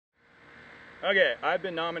Okay, I've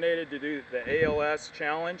been nominated to do the ALS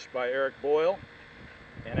challenge by Eric Boyle.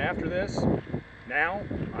 And after this, now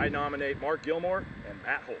I nominate Mark Gilmore and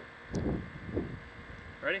Matt Holt.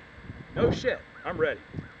 Ready? No shit, I'm ready.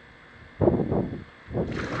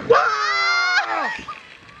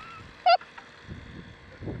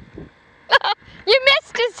 You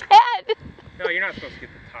missed his head! No, you're not supposed to get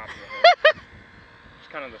the top of the head.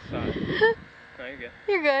 Just kind of the side. No, you're good.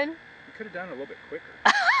 You're good. You could have done it a little bit quicker.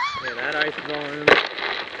 Yeah, that ice is on.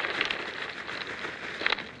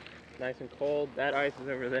 Nice and cold. That ice is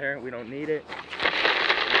over there. We don't need it.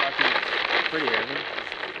 It's pretty heavy.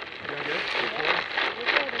 Doing good?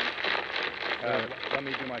 Let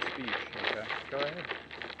me do my speech, okay? Go ahead.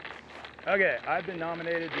 Okay, I've been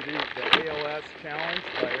nominated to do the ALS challenge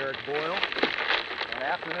by Eric Boyle. And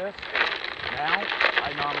after this, now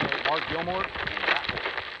I nominate Mark Gilmore and Matt Holt.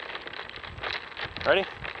 Ready?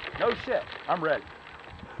 No shit, I'm ready.